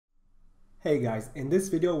Hey guys, in this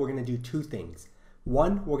video we're going to do two things.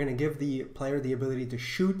 One, we're going to give the player the ability to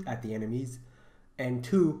shoot at the enemies, and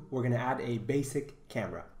two, we're going to add a basic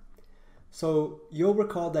camera. So you'll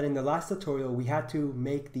recall that in the last tutorial we had to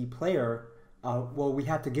make the player, we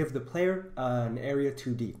had to give the player an area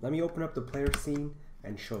 2D. Let me open up the player scene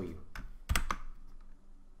and show you.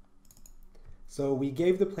 So we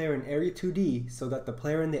gave the player an area 2D so that the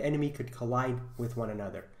player and the enemy could collide with one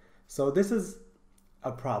another. So this is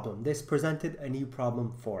a problem. This presented a new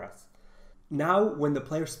problem for us. Now when the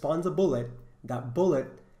player spawns a bullet, that bullet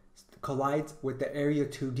collides with the area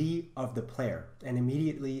 2D of the player and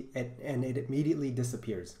it immediately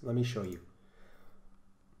disappears. Let me show you.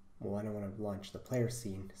 Well, I don't want to launch the player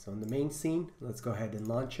scene. So in the main scene, let's go ahead and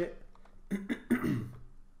launch it.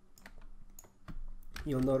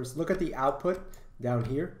 You'll notice, look at the output down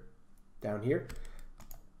here.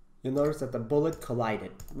 You'll notice that the bullet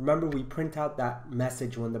collided. Remember, we print out that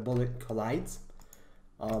message when the bullet collides.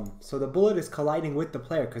 So the bullet is colliding with the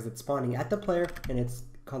player because it's spawning at the player and it's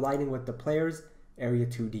colliding with the player's area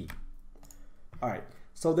 2D. Alright,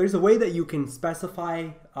 so there's a way that you can specify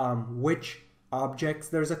which objects.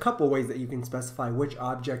 There's a couple ways that you can specify which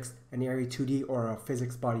objects an area 2D or a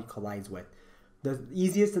physics body collides with. The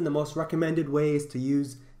easiest and the most recommended way is to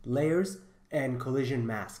use layers and collision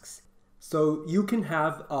masks. So you can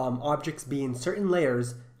have objects be in certain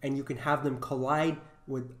layers and you can have them collide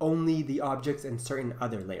with only the objects in certain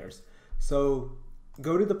other layers. So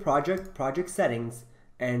go to the project settings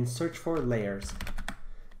and search for layers.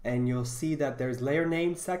 And you'll see that there's layer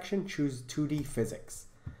name section, choose 2D physics.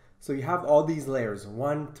 So you have all these layers,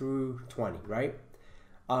 1 through 20, right?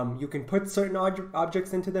 You can put certain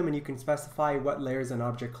objects into them and you can specify what layers an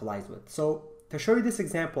object collides with. So to show you this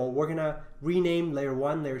example, we're gonna rename layer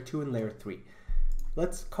 1, layer 2, and layer 3.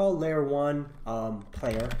 Let's call layer 1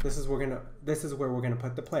 player. This is where we're gonna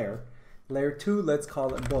put the player. Layer 2, let's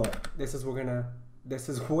call it bullet. This is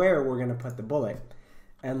where we're gonna put the bullet.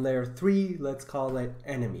 And layer 3, let's call it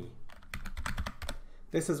enemy.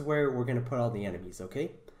 This is where we're gonna put all the enemies.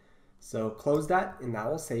 Okay. So close that, and that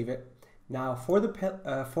will save it. Now for the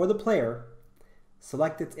player,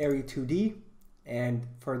 select its area 2D. And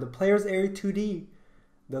for the player's area 2D,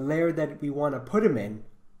 the layer that we want to put him in,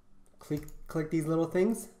 click these little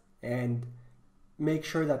things and make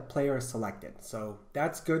sure that player is selected. So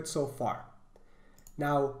that's good so far.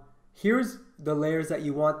 Now here's the layers that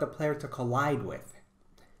you want the player to collide with.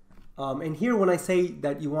 And here when I say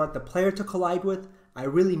that you want the player to collide with, I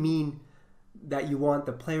really mean that you want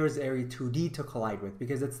the player's area 2D to collide with,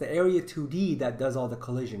 because it's the area 2D that does all the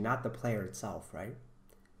collision, not the player itself, right?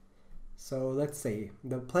 So let's say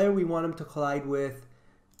the player we want him to collide with,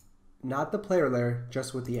 not the player layer,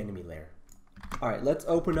 just with the enemy layer. Alright, let's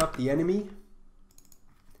open up the enemy,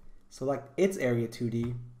 select its area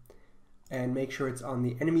 2D, and make sure it's on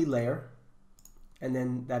the enemy layer, and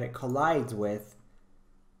then that it collides with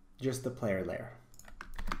just the player layer.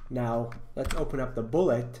 Now let's open up the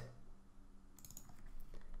bullet,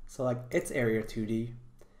 select its area 2D.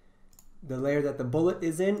 The layer that the bullet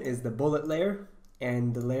is in is the bullet layer,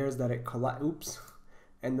 and the layers that it collides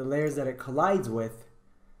with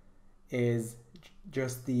is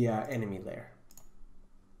just the enemy layer.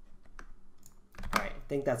 Alright, I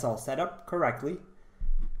think that's all set up correctly.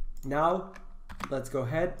 Now let's go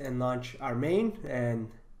ahead and launch our main,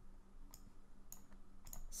 and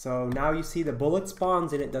so now you see the bullet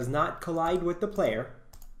spawns and it does not collide with the player,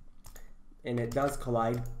 and it does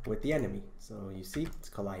collide with the enemy. So you see it's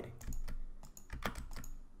colliding.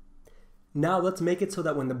 Now let's make it so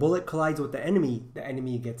that when the bullet collides with the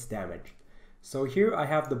enemy gets damaged. So here I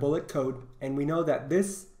have the bullet code, and we know that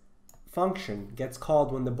this function gets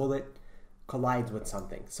called when the bullet collides with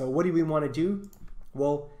something. So what do we want to do?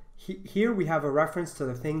 Well, here we have a reference to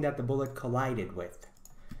the thing that the bullet collided with.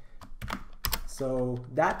 So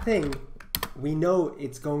that thing, we know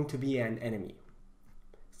it's going to be an enemy.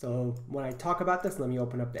 So when I talk about this, let me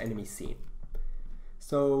open up the enemy scene.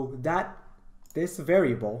 So this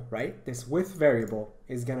variable, right, this width variable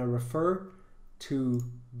is going to refer to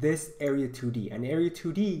this area 2D, an area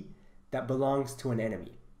 2D that belongs to an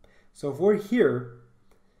enemy. So if we're here,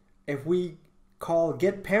 if we call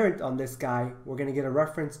get parent on this guy, we're going to get a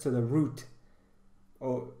reference to the root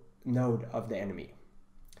node of the enemy.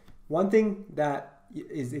 One thing that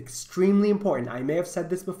is extremely important, I may have said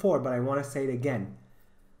this before, but I want to say it again.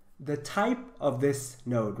 The type of this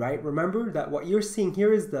node, right? Remember that what you're seeing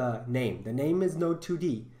here is the name. The name is node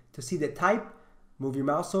 2D. To see the type, move your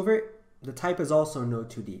mouse over it. The type is also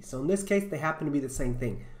node 2D. So in this case, they happen to be the same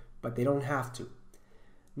thing, but they don't have to.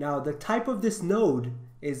 Now, the type of this node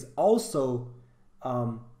is also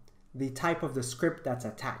the type of the script that's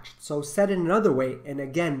attached. So said in another way, and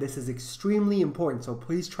again, this is extremely important, so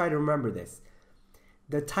please try to remember this.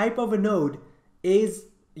 The type of a node is,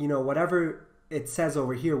 whatever it says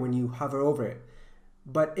over here when you hover over it.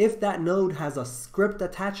 But if that node has a script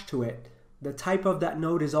attached to it, the type of that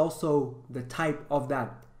node is also the type of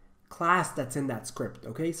that class that's in that script,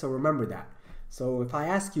 okay? So remember that. So if I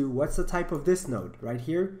ask you, what's the type of this node right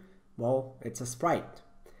here? Well, it's a sprite.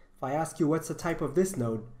 If I ask you, what's the type of this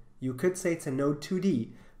node? You could say it's a node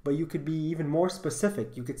 2D, but you could be even more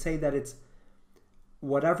specific. You could say that it's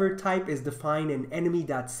whatever type is defined in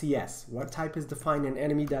enemy.cs. What type is defined in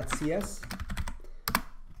enemy.cs?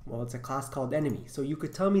 Well, it's a class called enemy. So you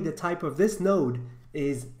could tell me the type of this node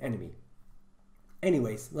is enemy.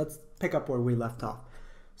 Anyways, let's pick up where we left off.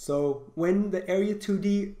 So when the area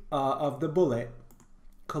 2D of the bullet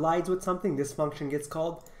collides with something, this function gets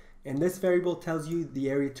called, and this variable tells you the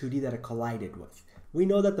area 2D that it collided with. We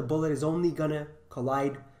know that the bullet is only gonna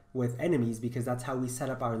collide with enemies because that's how we set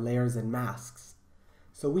up our layers and masks.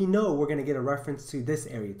 So we know we're gonna get a reference to this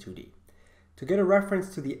area 2D. To get a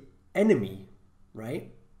reference to the enemy,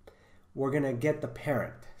 right, we're gonna get the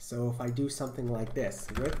parent. So if I do something like this,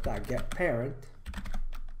 with.getParent,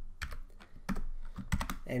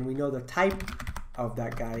 and we know the type of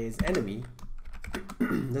that guy is enemy,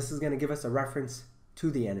 this is going to give us a reference to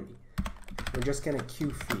the enemy. We're just going to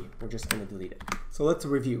queue free. We're just going to delete it. So let's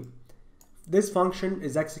review. This function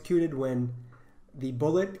is executed when the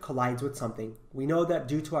bullet collides with something. We know that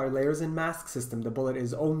due to our layers and mask system, the bullet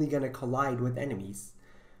is only going to collide with enemies.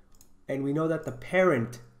 And we know that the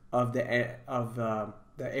parent of the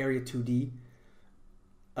area 2D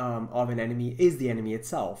of an enemy is the enemy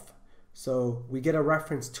itself. So we get a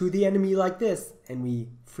reference to the enemy like this, and we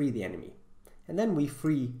free the enemy. And then we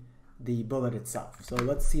free the bullet itself. So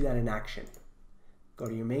let's see that in action. Go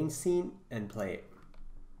to your main scene and play it.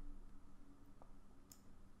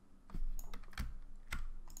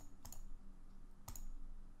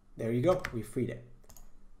 There you go, we freed it.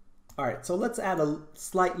 All right, so let's add a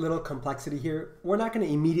slight little complexity here. We're not going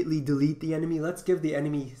to immediately delete the enemy. Let's give the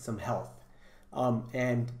enemy some health.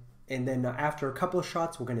 And then after a couple of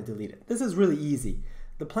shots, we're going to delete it. This is really easy.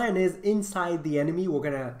 The plan is inside the enemy, we're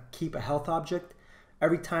going to keep a health object.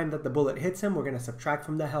 Every time that the bullet hits him, we're going to subtract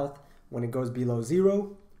from the health. When it goes below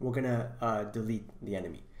 0, we're going to delete the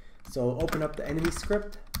enemy. So open up the enemy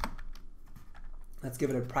script. Let's give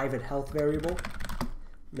it a private health variable.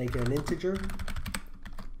 Make it an integer.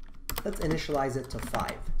 Let's initialize it to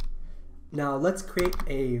 5. Now let's create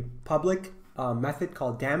a public method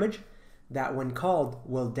called damage that when called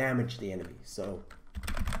will damage the enemy. So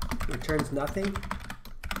returns nothing.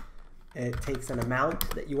 It takes an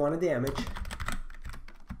amount that you want to damage.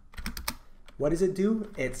 What does it do?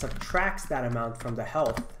 It subtracts that amount from the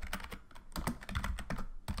health.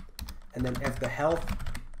 And then if the health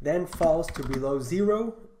then falls to below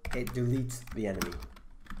 0, it deletes the enemy.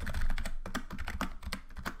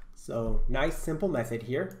 So nice simple method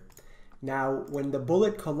here. Now when the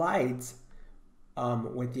bullet collides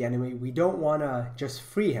with the enemy, we don't want to just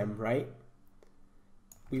free him, right?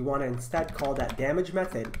 We want to instead call that damage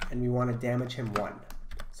method, and we want to damage him 1.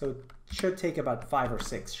 So it should take about 5 or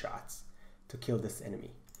 6 shots to kill this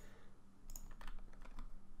enemy.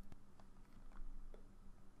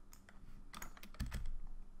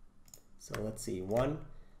 So let's see, 1,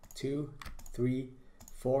 2, 3,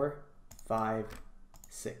 4, 5,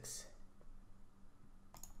 6.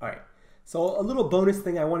 All right. So a little bonus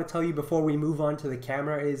thing I want to tell you before we move on to the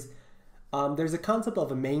camera is there's a concept of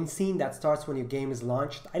a main scene that starts when your game is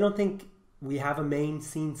launched. I don't think we have a main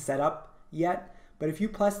scene set up yet, but if you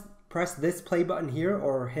press this play button here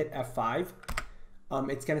or hit F5,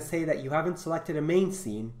 it's going to say that you haven't selected a main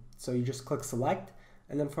scene. So you just click select,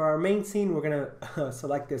 and then for our main scene, we're going to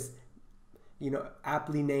select this,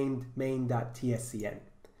 aptly named main.tscn.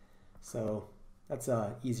 So that's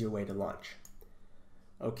an easier way to launch.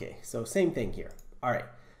 Okay, so same thing here. All right,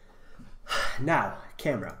 now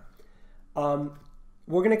camera. We're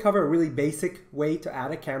going to cover a really basic way to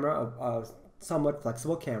add a camera, a somewhat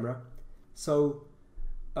flexible camera. So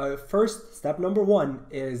first, step number 1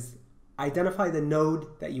 is identify the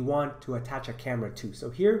node that you want to attach a camera to.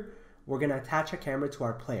 So here, we're going to attach a camera to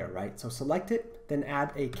our player, right? So select it, then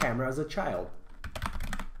add a camera as a child.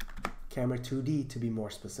 Camera 2D to be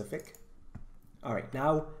more specific. All right,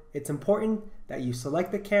 now it's important that you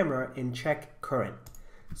select the camera and check current.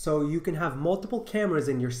 So you can have multiple cameras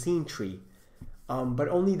in your scene tree, but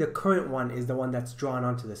only the current one is the one that's drawn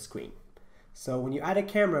onto the screen. So when you add a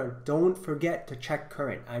camera, don't forget to check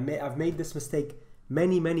current. I've made this mistake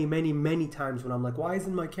many times when I'm like, why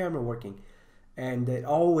isn't my camera working? And it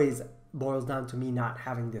always boils down to me not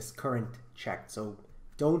having this current checked. So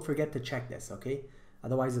don't forget to check this, okay?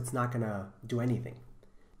 Otherwise it's not gonna do anything.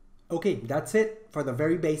 Okay, that's it for the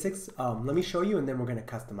very basics. Let me show you and then we're gonna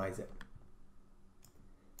customize it.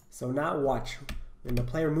 So now watch, when the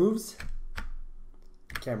player moves,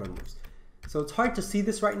 the camera moves. So it's hard to see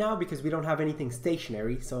this right now because we don't have anything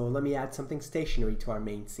stationary. So let me add something stationary to our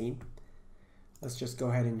main scene. Let's just go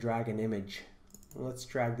ahead and drag an image. Let's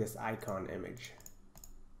drag this icon image.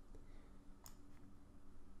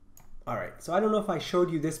 Alright, so I don't know if I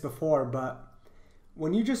showed you this before, but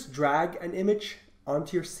when you just drag an image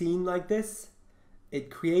onto your scene like this, it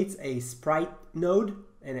creates a sprite node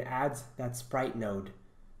and it adds that sprite node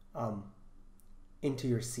into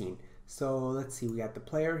your scene. So let's see, we got the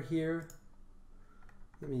player here.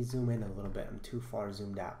 Let me zoom in a little bit, I'm too far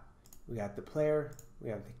zoomed out. We got the player, we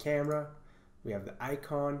have the camera, we have the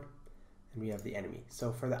icon, and we have the enemy.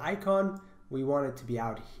 So for the icon, we want it to be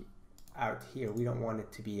out here. We don't want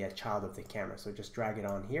it to be a child of the camera. So just drag it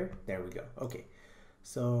on here. There we go. Okay.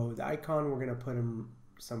 So the icon, we're going to put him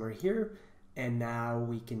somewhere here. And now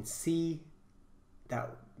we can see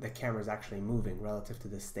that the camera is actually moving relative to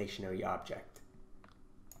the stationary object.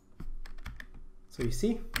 So you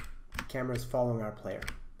see, the camera is following our player.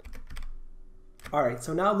 All right.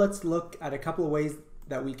 So now let's look at a couple of ways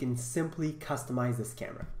that we can simply customize this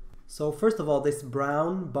camera. So first of all, this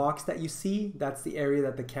brown box that you see, that's the area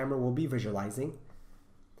that the camera will be visualizing.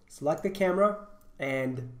 Select the camera,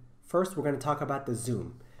 and first we're going to talk about the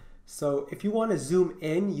zoom. So if you want to zoom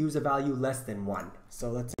in, use a value less than 1.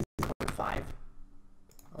 So let's say 0.5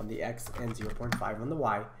 on the X and 0.5 on the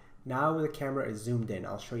Y. Now the camera is zoomed in.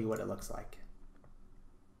 I'll show you what it looks like.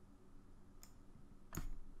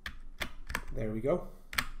 There we go.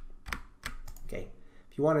 Okay.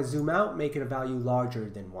 If you want to zoom out, make it a value larger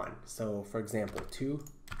than 1. So for example, 2,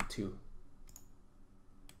 2.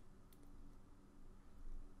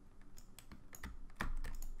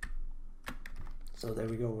 So there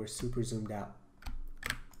we go, we're super zoomed out.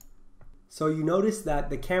 So you notice that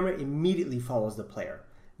the camera immediately follows the player.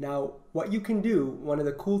 Now, what you can do, one of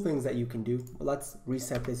the cool things that you can do, well, let's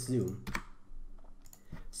reset this zoom.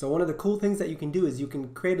 So one of the cool things that you can do is you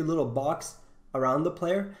can create a little box around the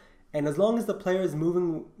player. And as long as the player is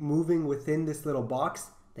moving within this little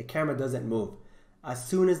box, the camera doesn't move. As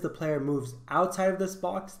soon as the player moves outside of this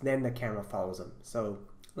box, then the camera follows him. So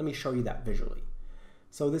let me show you that visually.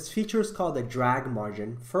 So this feature is called a drag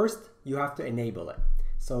margin. First, you have to enable it.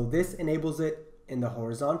 So this enables it in the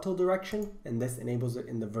horizontal direction, and this enables it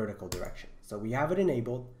in the vertical direction. So we have it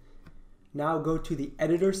enabled. Now go to the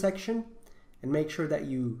editor section and make sure that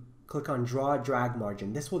you click on draw drag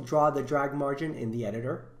margin. This will draw the drag margin in the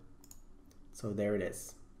editor. So there it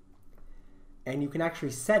is. And you can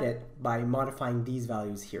actually set it by modifying these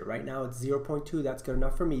values here. Right now it's 0.2, that's good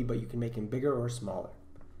enough for me, but you can make them bigger or smaller.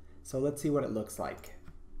 So let's see what it looks like.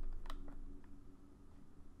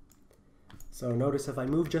 So notice if I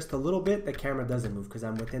move just a little bit, the camera doesn't move because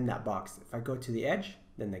I'm within that box. If I go to the edge,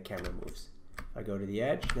 then the camera moves. If I go to the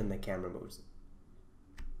edge, then the camera moves.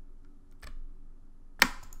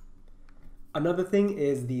 Another thing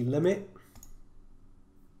is the limit.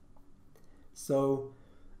 So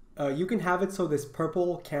you can have it so this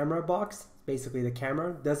purple camera box, basically the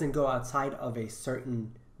camera, doesn't go outside of a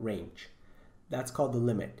certain range. That's called the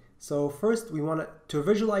limit. So first we want to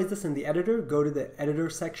visualize this in the editor, go to the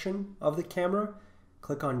editor section of the camera,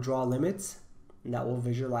 click on draw limits, and that will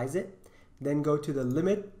visualize it. Then go to the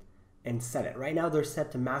limit and set it. Right now they're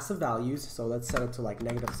set to massive values, so let's set it to like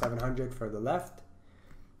 -700 for the left,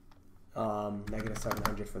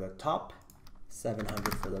 -700 for the top,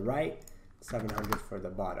 700 for the right, 700 for the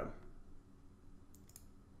bottom.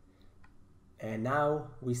 And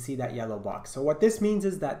now we see that yellow box. So what this means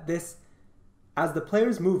is that this, as the player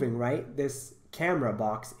is moving, right, this camera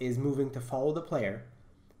box is moving to follow the player,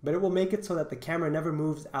 but it will make it so that the camera never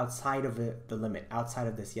moves outside of the limit, outside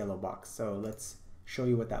of this yellow box. So let's show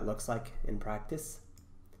you what that looks like in practice.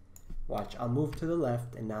 Watch, I'll move to the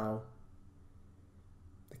left and now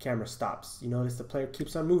the camera stops. You notice the player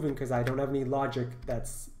keeps on moving because I don't have any logic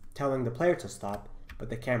that's telling the player to stop, but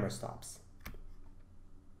the camera stops.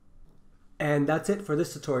 And that's it for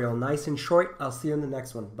this tutorial. Nice and short. I'll see you in the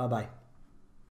next one. Bye-bye.